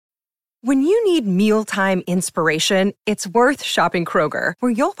When you need mealtime inspiration, it's worth shopping Kroger,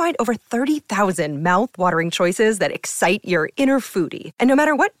 where you'll find over 30,000 mouth-watering choices that excite your inner foodie. And no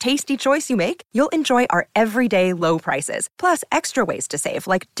matter what tasty choice you make, you'll enjoy our everyday low prices, plus extra ways to save,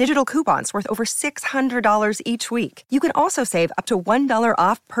 like digital coupons worth over $600 each week. You can also save up to $1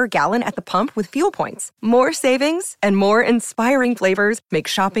 off per gallon at the pump with fuel points. More savings and more inspiring flavors make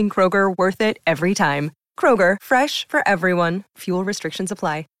shopping Kroger worth it every time. Kroger, fresh for everyone. Fuel restrictions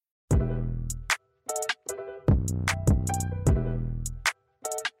apply.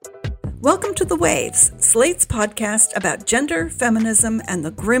 Welcome to The Waves, Slate's podcast about gender, feminism, and the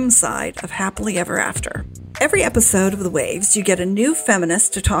grim side of happily ever after. Every episode of The Waves, you get a new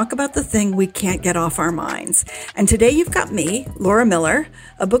feminist to talk about the thing we can't get off our minds. And today you've got me, Laura Miller,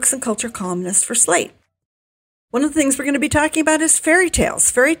 a books and culture columnist for Slate. One of the things we're going to be talking about is fairy tales.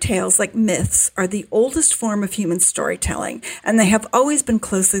 Fairy tales, like myths, are the oldest form of human storytelling, and they have always been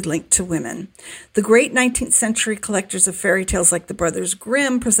closely linked to women. The great 19th century collectors of fairy tales like the Brothers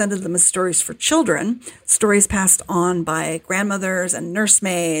Grimm presented them as stories for children, stories passed on by grandmothers and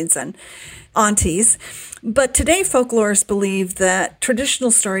nursemaids and aunties. But today, folklorists believe that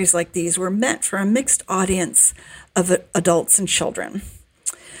traditional stories like these were meant for a mixed audience of adults and children.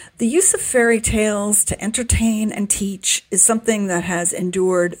 The use of fairy tales to entertain and teach is something that has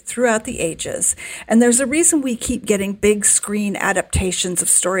endured throughout the ages. And there's a reason we keep getting big screen adaptations of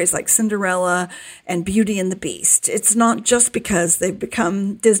stories like Cinderella and Beauty and the Beast. It's not just because they've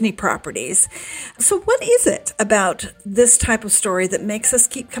become Disney properties. So what is it about this type of story that makes us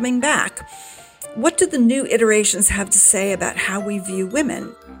keep coming back? What do the new iterations have to say about how we view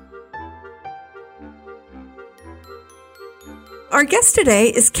women? Our guest today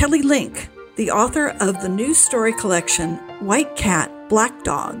is Kelly Link, the author of the new story collection, White Cat, Black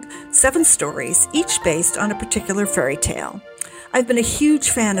Dog, 7 stories, each based on a particular fairy tale. I've been a huge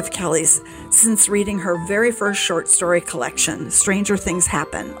fan of Kelly's since reading her very first short story collection, Stranger Things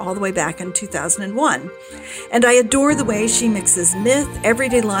Happen, all the way back in 2001. And I adore the way she mixes myth,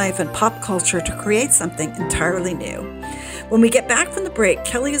 everyday life, and pop culture to create something entirely new. When we get back from the break,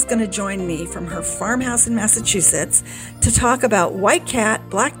 Kelly is going to join me from her farmhouse in Massachusetts to talk about White Cat,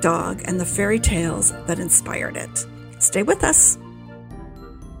 Black Dog, and the fairy tales that inspired it. Stay with us.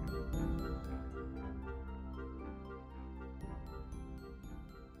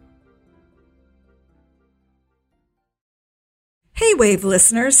 Hey, Wave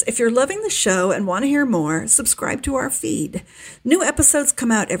listeners, if you're loving the show and want to hear more, subscribe to our feed. New episodes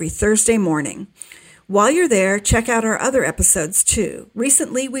come out every Thursday morning. While you're there, check out our other episodes too.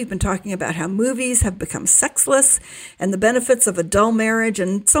 Recently, we've been talking about how movies have become sexless and the benefits of a dull marriage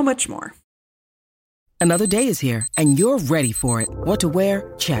and so much more. Another day is here and you're ready for it. What to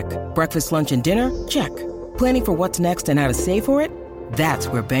wear? Check. Breakfast, lunch, and dinner? Check. Planning for what's next and how to save for it? That's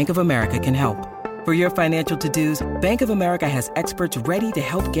where Bank of America can help. For your financial to-dos, Bank of America has experts ready to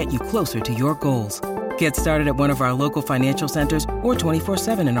help get you closer to your goals. Get started at one of our local financial centers or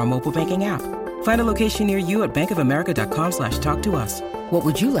 24/7 in our mobile banking app. Find a location near you at bankofamerica.com/talktous. What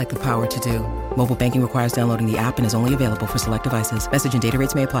would you like the power to do? Mobile banking requires downloading the app and is only available for select devices. Message and data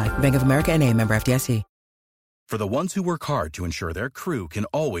rates may apply. Bank of America N.A., member FDIC. For the ones who work hard to ensure their crew can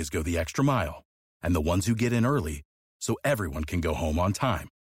always go the extra mile, and the ones who get in early so everyone can go home on time,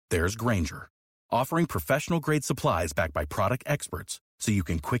 there's Grainger, offering professional-grade supplies backed by product experts so you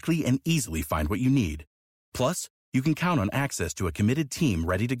can quickly and easily find what you need. Plus, you can count on access to a committed team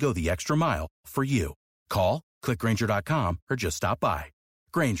ready to go the extra mile for you. Call, click Grainger.com, or just stop by.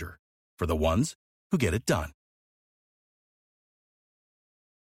 Grainger, for the ones who get it done.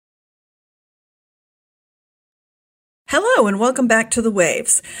 Hello, and welcome back to The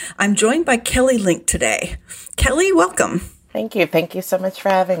Waves. I'm joined by Kelly Link today. Kelly, welcome. Thank you. Thank you so much for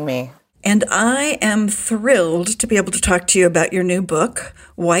having me. And I am thrilled to be able to talk to you about your new book,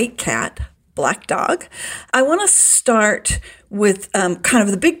 White Cat, Black Dog. I want to start with kind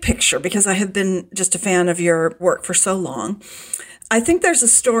of the big picture because I have been just a fan of your work for so long. I think there's a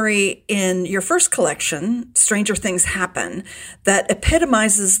story in your first collection, Stranger Things Happen, that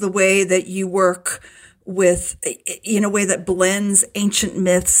epitomizes the way that you work with, in a way that blends ancient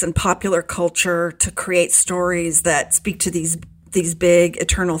myths and popular culture to create stories that speak to these big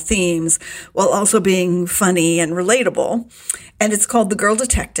eternal themes while also being funny and relatable. And it's called The Girl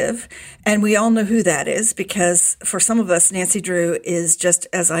Detective. And we all know who that is because for some of us, Nancy Drew is just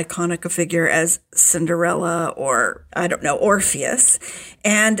as iconic a figure as Cinderella or, I don't know, Orpheus.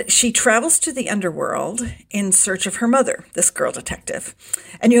 And she travels to the underworld in search of her mother, this girl detective.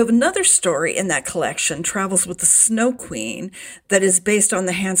 And you have another story in that collection, Travels with the Snow Queen, that is based on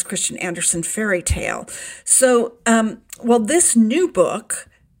the Hans Christian Andersen fairy tale. So, well, this new book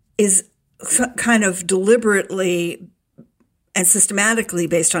is kind of deliberately and systematically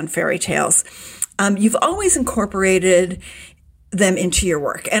based on fairy tales, you've always incorporated them into your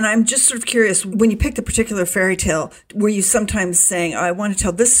work. And I'm just sort of curious, when you picked a particular fairy tale, were you sometimes saying, oh, I want to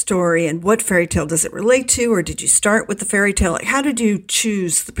tell this story, and what fairy tale does it relate to? Or did you start with the fairy tale? Like, how did you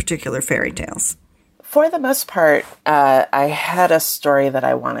choose the particular fairy tales? For the most part, I had a story that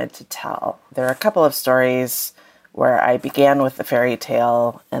I wanted to tell. There are a couple of stories where I began with the fairy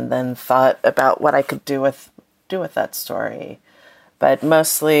tale and then thought about what I could do with that story. But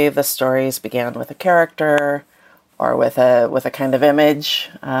mostly the stories began with a character or with a kind of image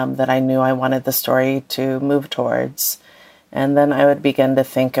that I knew I wanted the story to move towards. And then I would begin to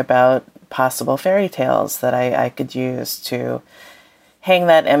think about possible fairy tales that I could use to hang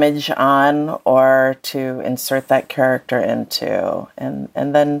that image on or to insert that character into. And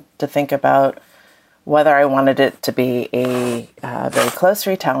then to think about whether I wanted it to be a very close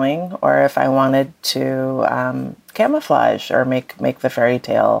retelling or if I wanted to camouflage or make the fairy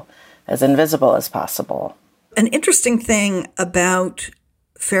tale as invisible as possible. An interesting thing about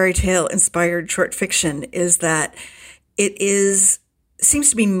fairy tale inspired short fiction is that it seems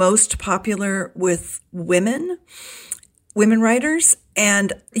to be most popular with women writers.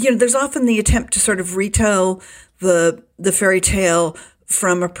 And, there's often the attempt to sort of retell the fairy tale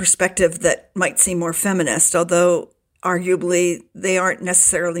from a perspective that might seem more feminist, although arguably they aren't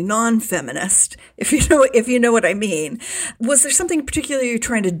necessarily non-feminist, if you know what I mean. Was there something particular you're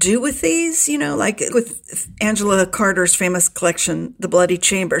trying to do with these? Like with Angela Carter's famous collection, The Bloody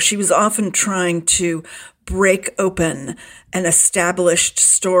Chamber, she was often trying to break open an established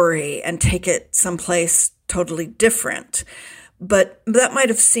story and take it someplace totally different. But that might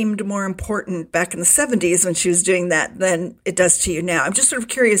have seemed more important back in the 70s when she was doing that than it does to you now. I'm just sort of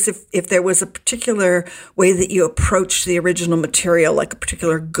curious if there was a particular way that you approached the original material, like a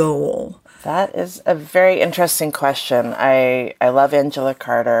particular goal. That is a very interesting question. I love Angela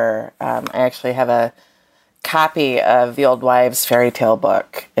Carter. I actually have a copy of the Old Wives' fairy tale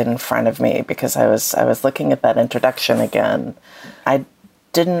book in front of me because I was looking at that introduction again. I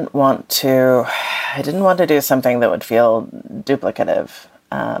didn't want to do something that would feel duplicative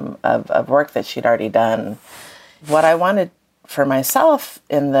of work that she'd already done. What I wanted for myself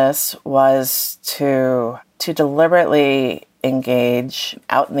in this was to deliberately engage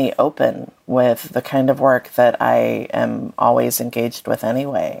out in the open with the kind of work that I am always engaged with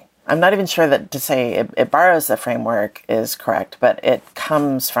anyway. I'm not even sure that to say it borrows the framework is correct, but it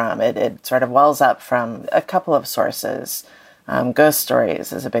comes from, it sort of wells up from a couple of sources. Ghost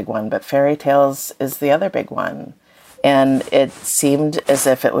stories is a big one, but fairy tales is the other big one. And it seemed as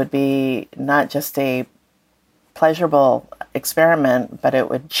if it would be not just a pleasurable experiment, but it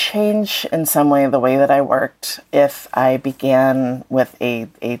would change in some way the way that I worked if I began with a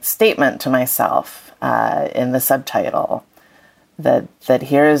statement to myself in the subtitle that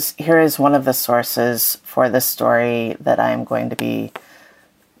here is one of the sources for this story that I'm going to be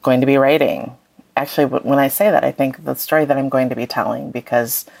writing. Actually, when I say that, I think the story that I'm going to be telling,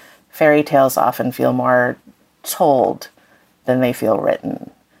 because fairy tales often feel more told than they feel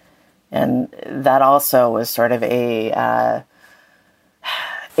written. And that also was sort of a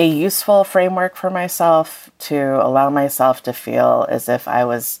useful framework for myself to allow myself to feel as if I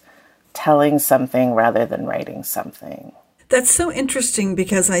was telling something rather than writing something. That's so interesting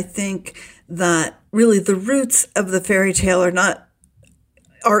because I think that really the roots of the fairy tale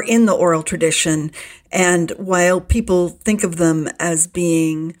are in the oral tradition. And while people think of them as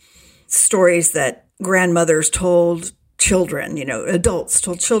being stories that grandmothers told children, adults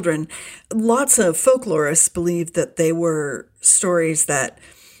told children, lots of folklorists believe that they were stories that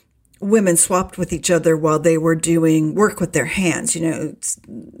women swapped with each other while they were doing work with their hands,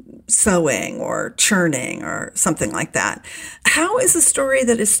 sewing or churning or something like that. How is a story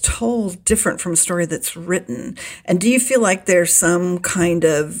that is told different from a story that's written? And do you feel like there's some kind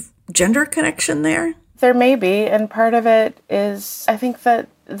of gender connection there? There may be, and part of it is, I think that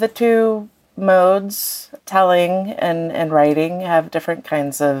the two modes, telling and writing, have different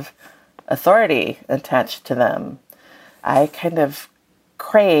kinds of authority attached to them. I kind of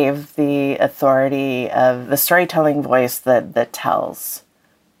crave the authority of the storytelling voice that tells,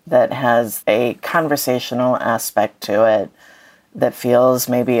 that has a conversational aspect to it, that feels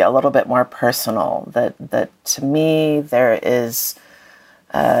maybe a little bit more personal, that to me there is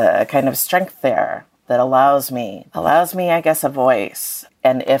a kind of strength there that allows me, I guess, a voice.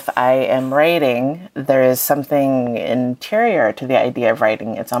 And if I am writing, there is something interior to the idea of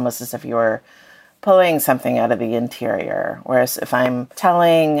writing. It's almost as if you were pulling something out of the interior. Whereas if I'm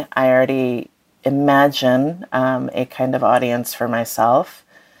telling, I already imagine a kind of audience for myself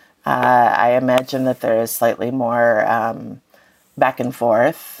I imagine that there is slightly more back and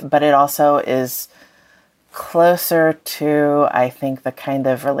forth, but it also is closer to, I think, the kind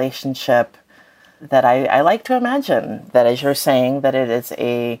of relationship that I like to imagine. That, as you're saying, that it is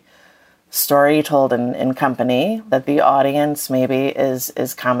a story told in company, that the audience maybe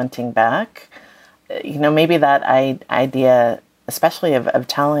is commenting back. Maybe that idea, especially of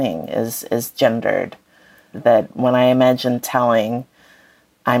telling, is gendered. That when I imagine telling,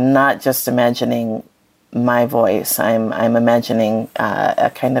 I'm not just imagining my voice. I'm imagining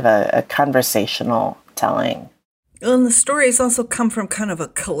a kind of a conversational telling. And the stories also come from kind of a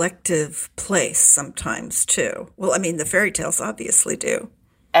collective place sometimes, too. Well, I mean, the fairy tales obviously do.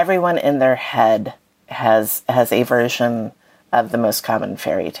 Everyone in their head has a version of the most common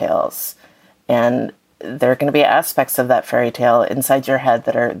fairy tales. And there are going to be aspects of that fairy tale inside your head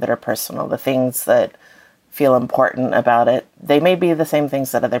that are personal. The things that feel important about it, they may be the same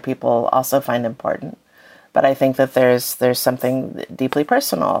things that other people also find important. But I think that there's something deeply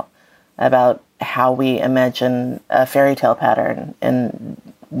personal about how we imagine a fairy tale pattern and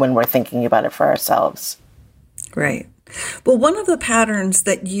when we're thinking about it for ourselves. Right. Well, one of the patterns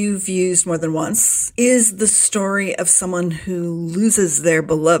that you've used more than once is the story of someone who loses their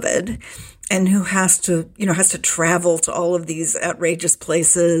beloved and who has to travel to all of these outrageous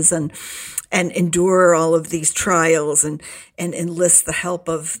places and endure all of these trials and enlist the help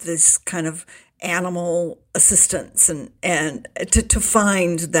of this kind of animal assistance and to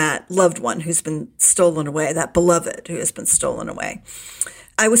find that loved one who's been stolen away, that beloved who has been stolen away.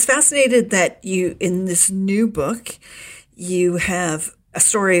 I was fascinated that you, in this new book, you have a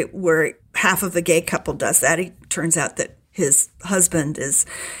story where half of a gay couple does that. It turns out that his husband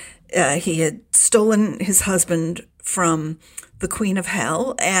he had stolen his husband from the Queen of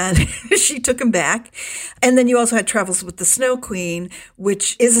Hell, and she took him back. And then you also had Travels with the Snow Queen,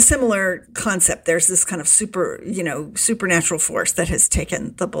 which is a similar concept. There's this kind of supernatural force that has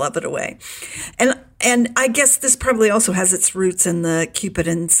taken the beloved away. And I guess this probably also has its roots in the Cupid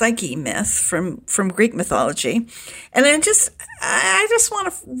and Psyche myth from Greek mythology. And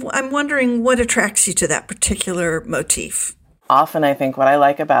I'm wondering what attracts you to that particular motif. Often I think what I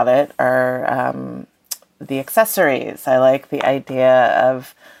like about it are the accessories. I like the idea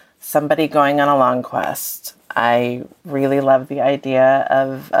of somebody going on a long quest. I really love the idea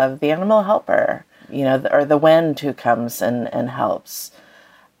of the animal helper, or the wind who comes and helps.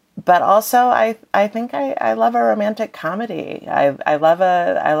 But also, I think I love a romantic comedy. I love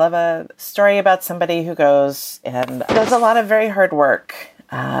a story about somebody who goes and does a lot of very hard work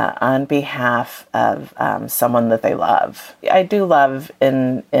on behalf of someone that they love. I do love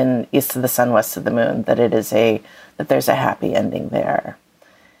in East of the Sun, West of the Moon that there's a happy ending there.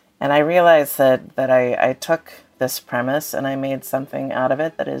 And I realized that I took this premise and I made something out of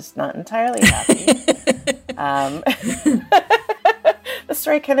it that is not entirely happy. The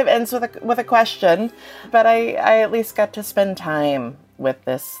story kind of ends with a question, but I at least got to spend time with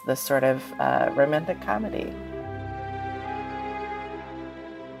this sort of romantic comedy.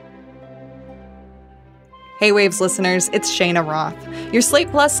 Hey Waves listeners, it's Shayna Roth. Your Slate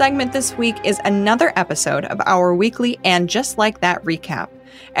Plus segment this week is another episode of our weekly And Just Like That recap.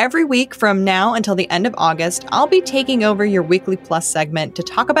 Every week from now until the end of August, I'll be taking over your Weekly Plus segment to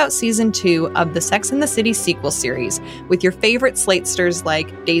talk about Season 2 of the Sex and the City sequel series with your favorite Slatesters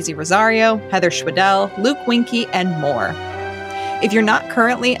like Daisy Rosario, Heather Schwedel, Luke Winkie, and more. If you're not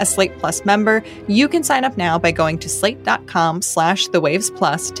currently a Slate Plus member, you can sign up now by going to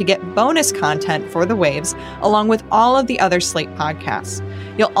slate.com/thewavesplus to get bonus content for The Waves, along with all of the other Slate podcasts.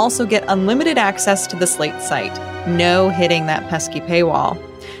 You'll also get unlimited access to the Slate site. No hitting that pesky paywall.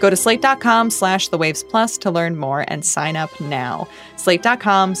 Go to slate.com/thewavesplus to learn more and sign up now.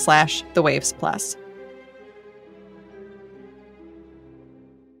 Slate.com/thewavesplus.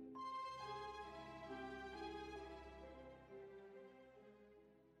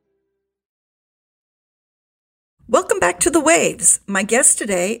 Welcome back to The Waves. My guest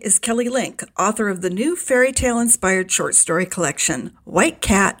today is Kelly Link, author of the new fairy tale-inspired short story collection, White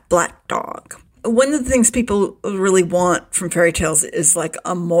Cat, Black Dog. One of the things people really want from fairy tales is like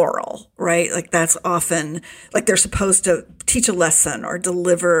a moral, right? Like that's often like they're supposed to teach a lesson or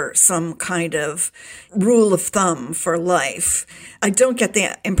deliver some kind of rule of thumb for life. I don't get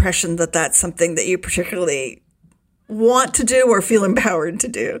the impression that that's something that you particularly want to do or feel empowered to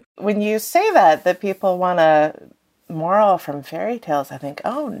do. When you say that people want a moral from fairy tales, I think,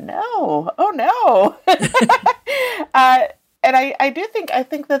 oh no. And I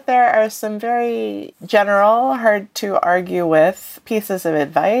think that there are some very general, hard to argue with pieces of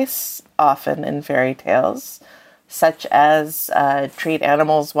advice often in fairy tales. such as treat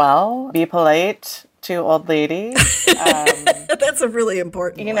animals well, be polite to old ladies. That's a really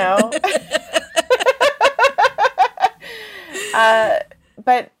important you one. know.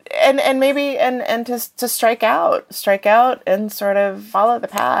 But and maybe and to strike out and sort of follow the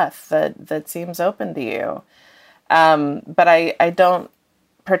path that seems open to you. But I don't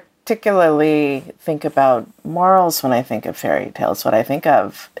particularly think about morals when I think of fairy tales. What I think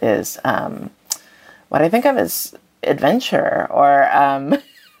of is adventure or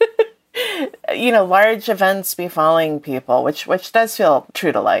large events befalling people, which does feel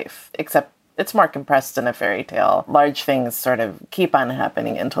true to life, except it's more compressed in a fairy tale. Large things sort of keep on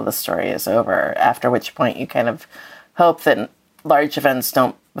happening until the story is over, after which point you kind of hope that large events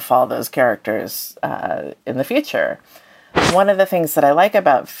don't befall those characters in the future. One of the things that I like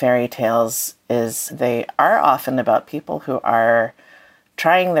about fairy tales is they are often about people who are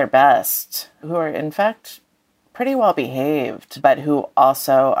trying their best, who are in fact pretty well behaved, but who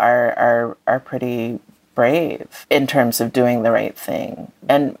also are pretty brave in terms of doing the right thing.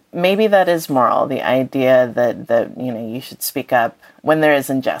 And maybe that is moral, the idea that you should speak up when there is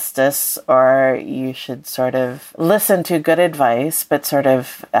injustice, or you should sort of listen to good advice, but sort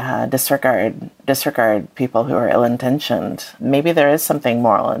of disregard people who are ill-intentioned. Maybe there is something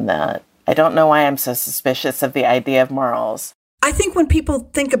moral in that. I don't know why I'm so suspicious of the idea of morals. I think when people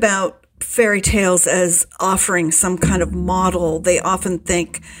think about fairy tales as offering some kind of model, they often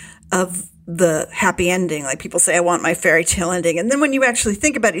think of the happy ending. Like people say, I want my fairy tale ending. And then when you actually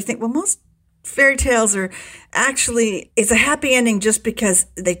think about it, you think, well, most fairy tales are actually, it's a happy ending just because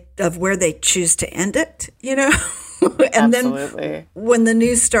of where they choose to end it, And Absolutely. Then when the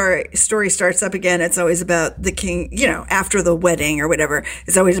new story starts up again, it's always about the king, after the wedding or whatever,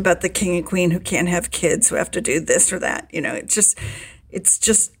 it's always about the king and queen who can't have kids, who have to do this or that.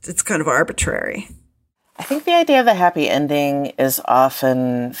 It's kind of arbitrary. I think the idea of the happy ending is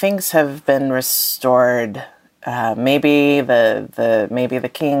often things have been restored. Maybe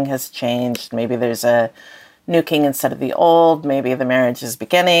the king has changed. Maybe there's a new king instead of the old. Maybe the marriage is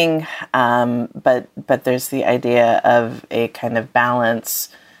beginning. But there's the idea of a kind of balance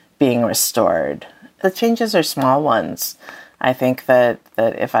being restored. The changes are small ones. I think that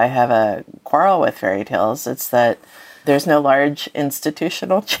if I have a quarrel with fairy tales, it's that there's no large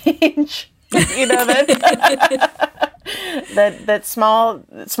institutional change. that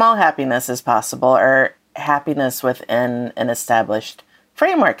small happiness is possible, or happiness within an established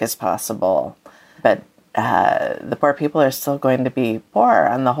framework is possible. But the poor people are still going to be poor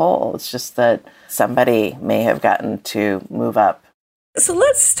on the whole. It's just that somebody may have gotten to move up. So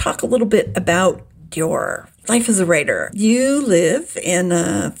let's talk a little bit about your life as a writer. You live in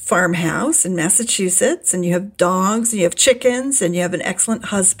a farmhouse in Massachusetts, and you have dogs, and you have chickens, and you have an excellent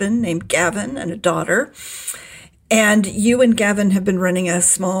husband named Gavin and a daughter. And you and Gavin have been running a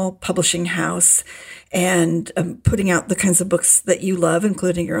small publishing house and putting out the kinds of books that you love,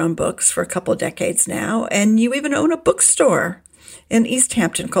 including your own books, for a couple of decades now. And you even own a bookstore in East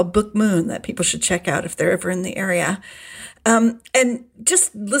Hampton called Book Moon that people should check out if they're ever in the area. And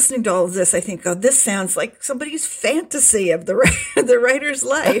just listening to all of this, I think, this sounds like somebody's fantasy of the writer's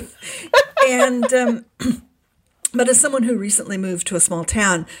life. And but as someone who recently moved to a small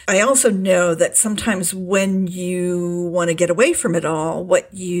town, I also know that sometimes when you want to get away from it all,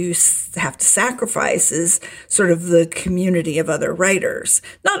 what you have to sacrifice is sort of the community of other writers.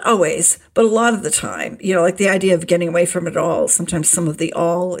 Not always, but a lot of the time. Like the idea of getting away from it all, sometimes some of the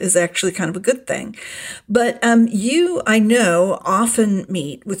all is actually kind of a good thing. But you, I know, often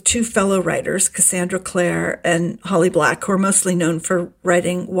meet with two fellow writers, Cassandra Clare and Holly Black, who are mostly known for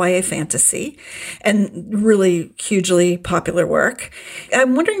writing YA fantasy and really hugely popular work.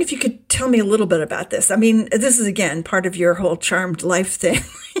 I'm wondering if you could tell me a little bit about this. I mean, this is, again, part of your whole charmed life thing,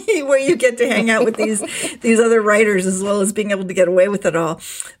 where you get to hang out with these other writers as well as being able to get away with it all.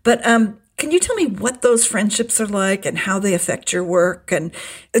 But can you tell me what those friendships are like and how they affect your work? And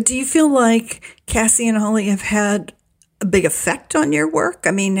do you feel like Cassie and Holly have had a big effect on your work?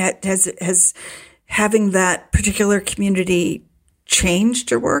 I mean, has having that particular community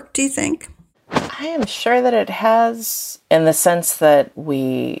changed your work, do you think? I am sure that it has, in the sense that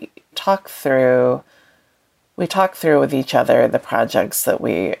we talk through with each other the projects that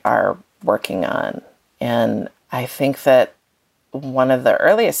we are working on. And I think that one of the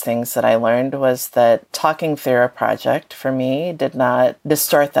earliest things that I learned was that talking through a project for me did not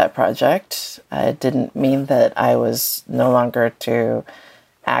distort that project. It didn't mean that I was no longer to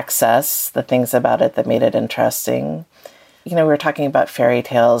access the things about it that made it interesting. We were talking about fairy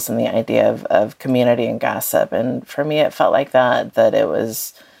tales and the idea of community and gossip. And for me, it felt like that it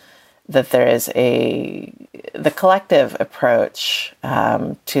was there is the collective approach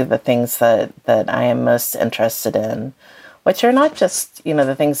to the things that I am most interested in, which are not just,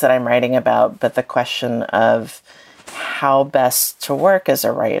 the things that I'm writing about, but the question of how best to work as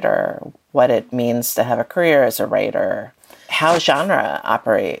a writer, what it means to have a career as a writer, how genre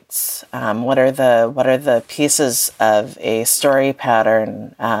operates, what are the pieces of a story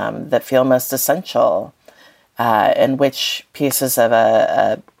pattern that feel most essential, and which pieces of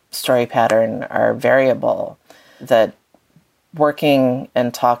a story pattern are variable. That working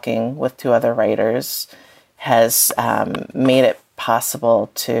and talking with two other writers has made it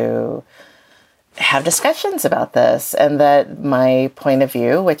possible to have discussions about this, and that my point of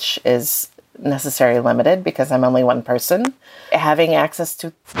view, which is necessarily limited because I'm only one person, having access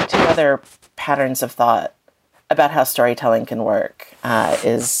to two other patterns of thought about how storytelling can work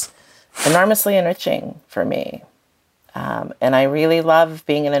is enormously enriching for me. And I really love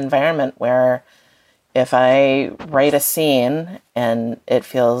being in an environment where if I write a scene and it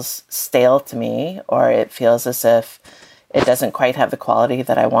feels stale to me, or it feels as if it doesn't quite have the quality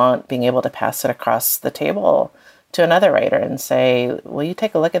that I want, being able to pass it across the table to another writer and say, will you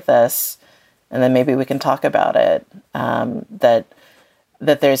take a look at this? And then maybe we can talk about it. That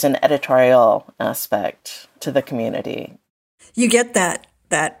there's an editorial aspect to the community. You get that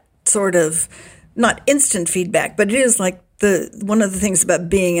sort of, not instant feedback, but it is like one of the things about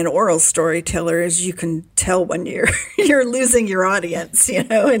being an oral storyteller is you can tell when you're losing your audience,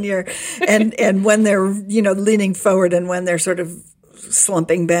 and when they're, leaning forward and when they're sort of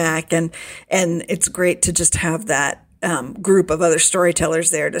slumping back, and it's great to just have that group of other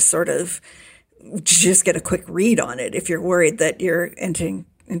storytellers there to sort of just get a quick read on it if you're worried that you're entering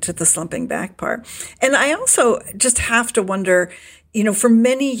into the slumping back part. And I also just have to wonder, for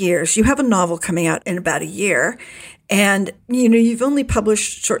many years, you have a novel coming out in about a year, and, you've only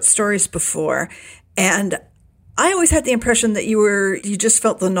published short stories before. And I always had the impression that you just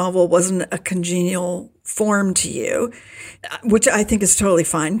felt the novel wasn't a congenial form to you, which I think is totally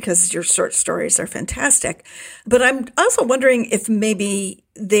fine because your short stories are fantastic. But I'm also wondering if maybe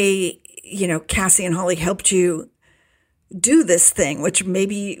Cassie and Holly helped you do this thing, which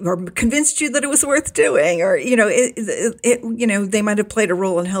maybe, or convinced you that it was worth doing, or, they might have played a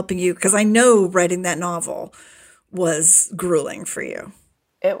role in helping you, because I know writing that novel was grueling for you.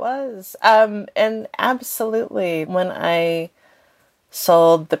 It was. And absolutely, when I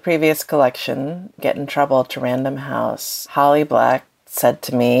sold the previous collection, Get in Trouble, to Random House, Holly Black said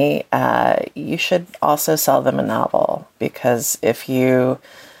to me, you should also sell them a novel, because if you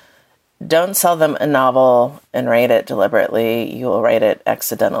don't sell them a novel and write it deliberately, you will write it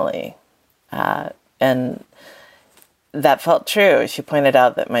accidentally. And that felt true. She pointed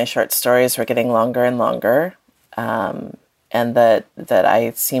out that my short stories were getting longer and longer, and that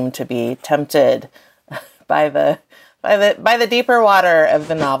I seemed to be tempted by the deeper water of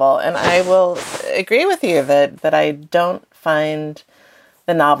the novel. And I will agree with you that I don't find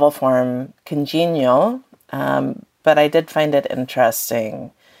the novel form congenial, but I did find it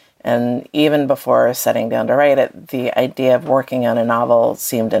interesting. And even before setting down to write it, the idea of working on a novel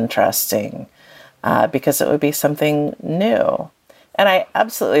seemed interesting because it would be something new. And I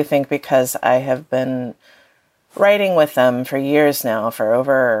absolutely think, because I have been writing with them for years now,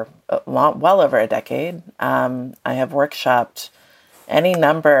 for well over a decade, I have workshopped any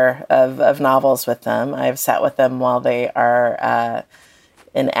number of novels with them. I've sat with them while they are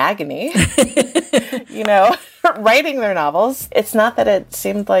in agony, writing their novels. It's not that it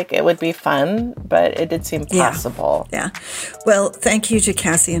seemed like it would be fun, but it did seem possible. Yeah. Well, thank you to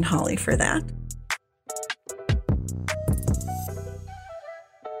Cassie and Holly for that.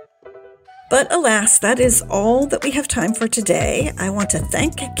 But alas, that is all that we have time for today. I want to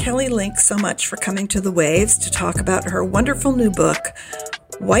thank Kelly Link so much for coming to The Waves to talk about her wonderful new book,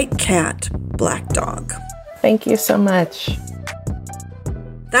 White Cat, Black Dog. Thank you so much.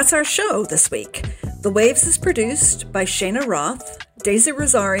 That's our show this week. The Waves is produced by Shana Roth. Daisy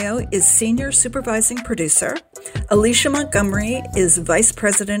Rosario is senior supervising producer. Alicia Montgomery is vice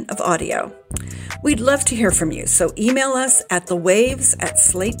president of audio. We'd love to hear from you, so email us at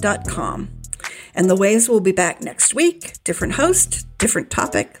thewaves@slate.com. And The Waves will be back next week. Different host, different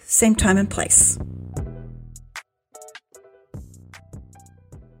topic, same time and place.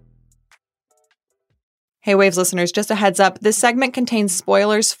 Hey Waves listeners, just a heads up, this segment contains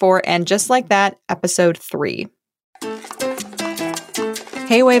spoilers for And Just Like That, Episode 3.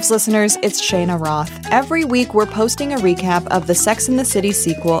 Hey Waves listeners, it's Shana Roth. Every week we're posting a recap of the Sex and the City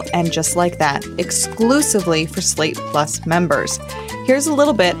sequel, And Just Like That, exclusively for Slate Plus members. Here's a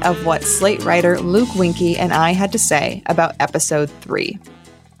little bit of what Slate writer Luke Winkie and I had to say about Episode 3.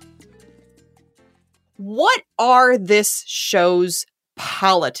 what are this show's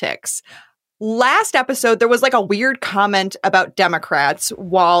politics? Last episode, there was like a weird comment about Democrats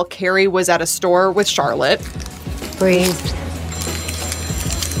while Carrie was at a store with Charlotte. Breathe.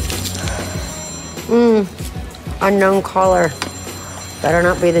 Unknown caller. Better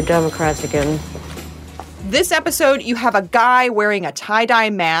not be the Democrats again. This episode, you have a guy wearing a tie-dye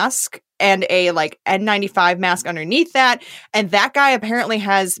mask and a like N95 mask underneath that. And that guy apparently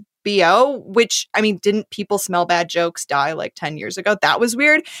has BO, which, I mean, didn't people smell bad jokes die like 10 years ago? That was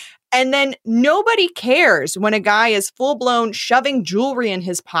weird. And then nobody cares when a guy is full-blown shoving jewelry in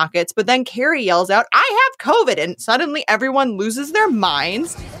his pockets, but then Carrie yells out, "I have COVID," and suddenly everyone loses their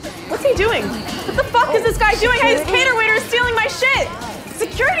minds. What's he doing? What the fuck is this guy doing? Hey, his cater waiter is stealing my shit!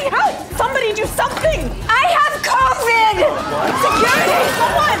 Security, help! Somebody do something! I have COVID! Security,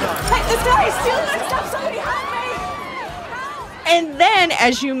 someone! Hey, this guy is stealing my stuff! Somebody help me! And then,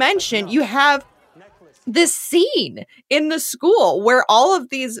 as you mentioned, you have this scene in the school where all of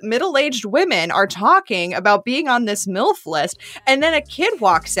these middle-aged women are talking about being on this MILF list, and then a kid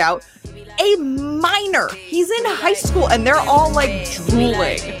walks out, a minor. He's in high school, and they're all like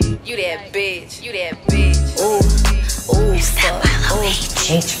drooling. You that bitch. You that bitch. Ooh. Ooh. Use that Milo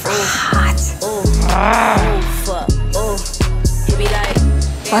H for hot. Ooh. Fuck. Ooh. It be like.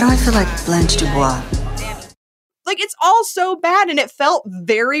 Why do I feel like Blanche Dubois? Like, it's all so bad, and it felt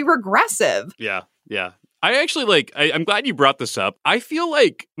very regressive. Yeah. I actually I'm glad you brought this up. I feel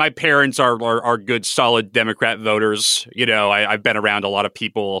like my parents are good, solid Democrat voters. You know, I've been around a lot of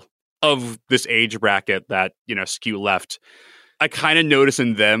people of this age bracket that, you know, skew left. I kind of notice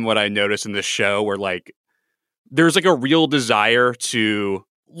in them what I notice in this show, where like there's like a real desire to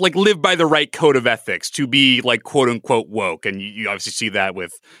like live by the right code of ethics, to be like quote unquote woke. And you obviously see that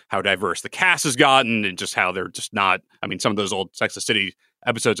with how diverse the cast has gotten and just how they're just not, I mean, some of those old Sex and the City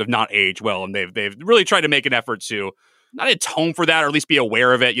episodes have not aged well. And they've really tried to make an effort to not atone for that, or at least be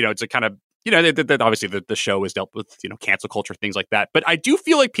aware of it. You know, it's a kind of, you know, that obviously the show has dealt with, you know, cancel culture, things like that. But I do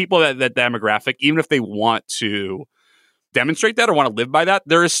feel like people that demographic, even if they want to demonstrate that or want to live by that,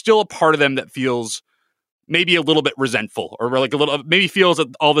 there is still a part of them that feels maybe a little bit resentful, or like a little, maybe feels that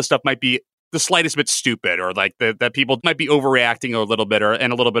all this stuff might be the slightest bit stupid, or like that people might be overreacting a little bit,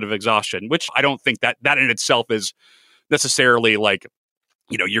 and a little bit of exhaustion, which I don't think that in itself is necessarily like,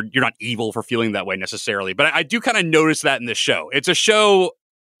 you know, you're not evil for feeling that way necessarily. But I do kind of notice that in this show. It's a show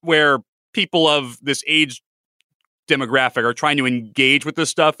where people of this age demographic are trying to engage with this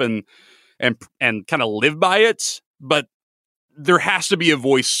stuff and kind of live by it, but there has to be a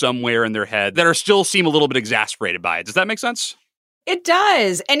voice somewhere in their head that still seem a little bit exasperated by it. Does that make sense? It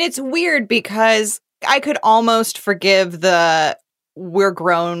does. And it's weird because I could almost forgive the we're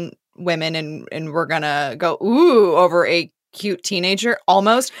grown women and we're going to go, ooh, over a cute teenager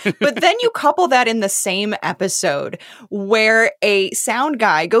almost. But then you couple that in the same episode where a sound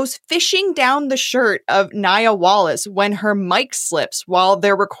guy goes fishing down the shirt of Nia Wallace when her mic slips while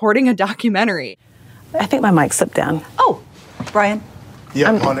they're recording a documentary. I think my mic slipped down. Oh, Brian. Yeah,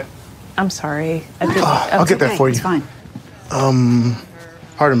 I'm on it. I'm sorry. I'll get that for you. It's fine.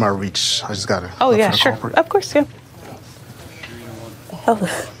 Pardon my reach. I just gotta. Oh yeah, sure. Of course, yeah.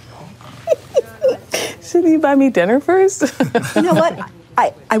 Shouldn't you buy me dinner first? You know what?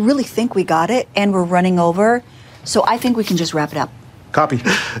 I really think we got it, and we're running over, so I think we can just wrap it up. Copy,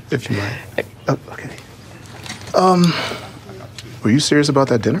 if you like. Oh, okay. Were you serious about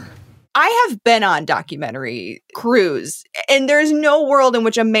that dinner? I have been on documentary crews, and there's no world in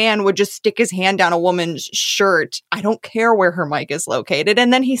which a man would just stick his hand down a woman's shirt. I don't care where her mic is located.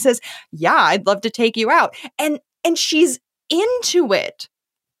 And then he says, yeah, I'd love to take you out. And she's into it.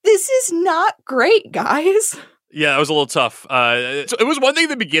 This is not great, guys. Yeah, it was a little tough. So it was one thing in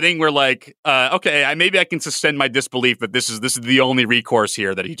the beginning where like, okay, maybe I can suspend my disbelief that this is the only recourse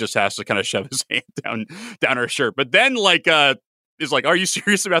here, that he just has to kind of shove his hand down her shirt. But then like, is like, are you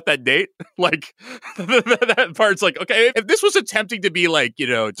serious about that date? Like that part's like, okay, if this was attempting to be like, you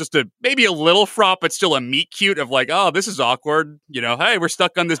know, just maybe a little fraught, but still a meet cute of like, oh, this is awkward. You know, hey, we're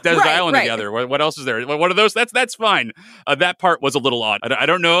stuck on this desert island together. What else is there? What are those? That's fine. That part was a little odd. I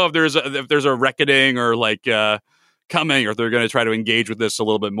don't know if there's a reckoning or like coming, or if they're going to try to engage with this a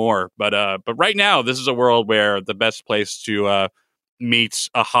little bit more. But right now, this is a world where the best place to meet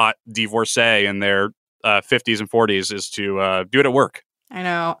a hot divorcee in their 50s and 40s is to do it at work. I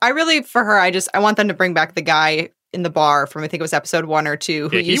know. I really, for her, I want them to bring back the guy in the bar from, I think it was episode 1 or 2,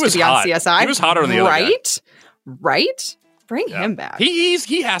 who used to be hot. on CSI. He was hotter than the other guy. Right? Bring him back.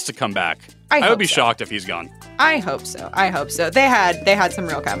 He has to come back. I would be shocked if he's gone. I hope so. They had some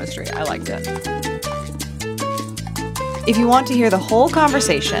real chemistry. I liked it. If you want to hear the whole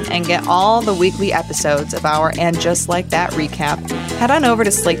conversation and get all the weekly episodes of our And Just Like That recap, head on over to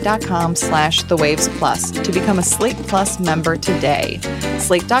slate.com/thewavesplus to become a Slate Plus member today.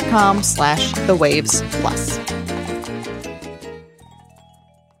 Slate.com/thewavesplus.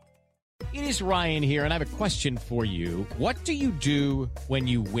 It is Ryan here, and I have a question for you. What do you do when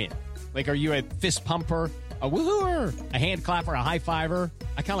you win? Like, are you a fist pumper, a woohooer, a hand clapper, a high fiver?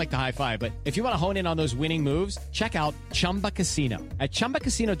 I kind of like the high five, but if you want to hone in on those winning moves, check out Chumba Casino. At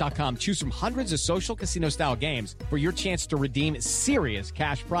ChumbaCasino.com, choose from hundreds of social casino-style games for your chance to redeem serious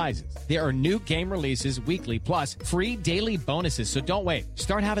cash prizes. There are new game releases weekly, plus free daily bonuses, so don't wait.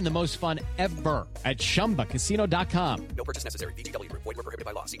 Start having the most fun ever at ChumbaCasino.com. No purchase necessary. VGW. Void where prohibited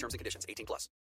by law. See terms and conditions. 18+.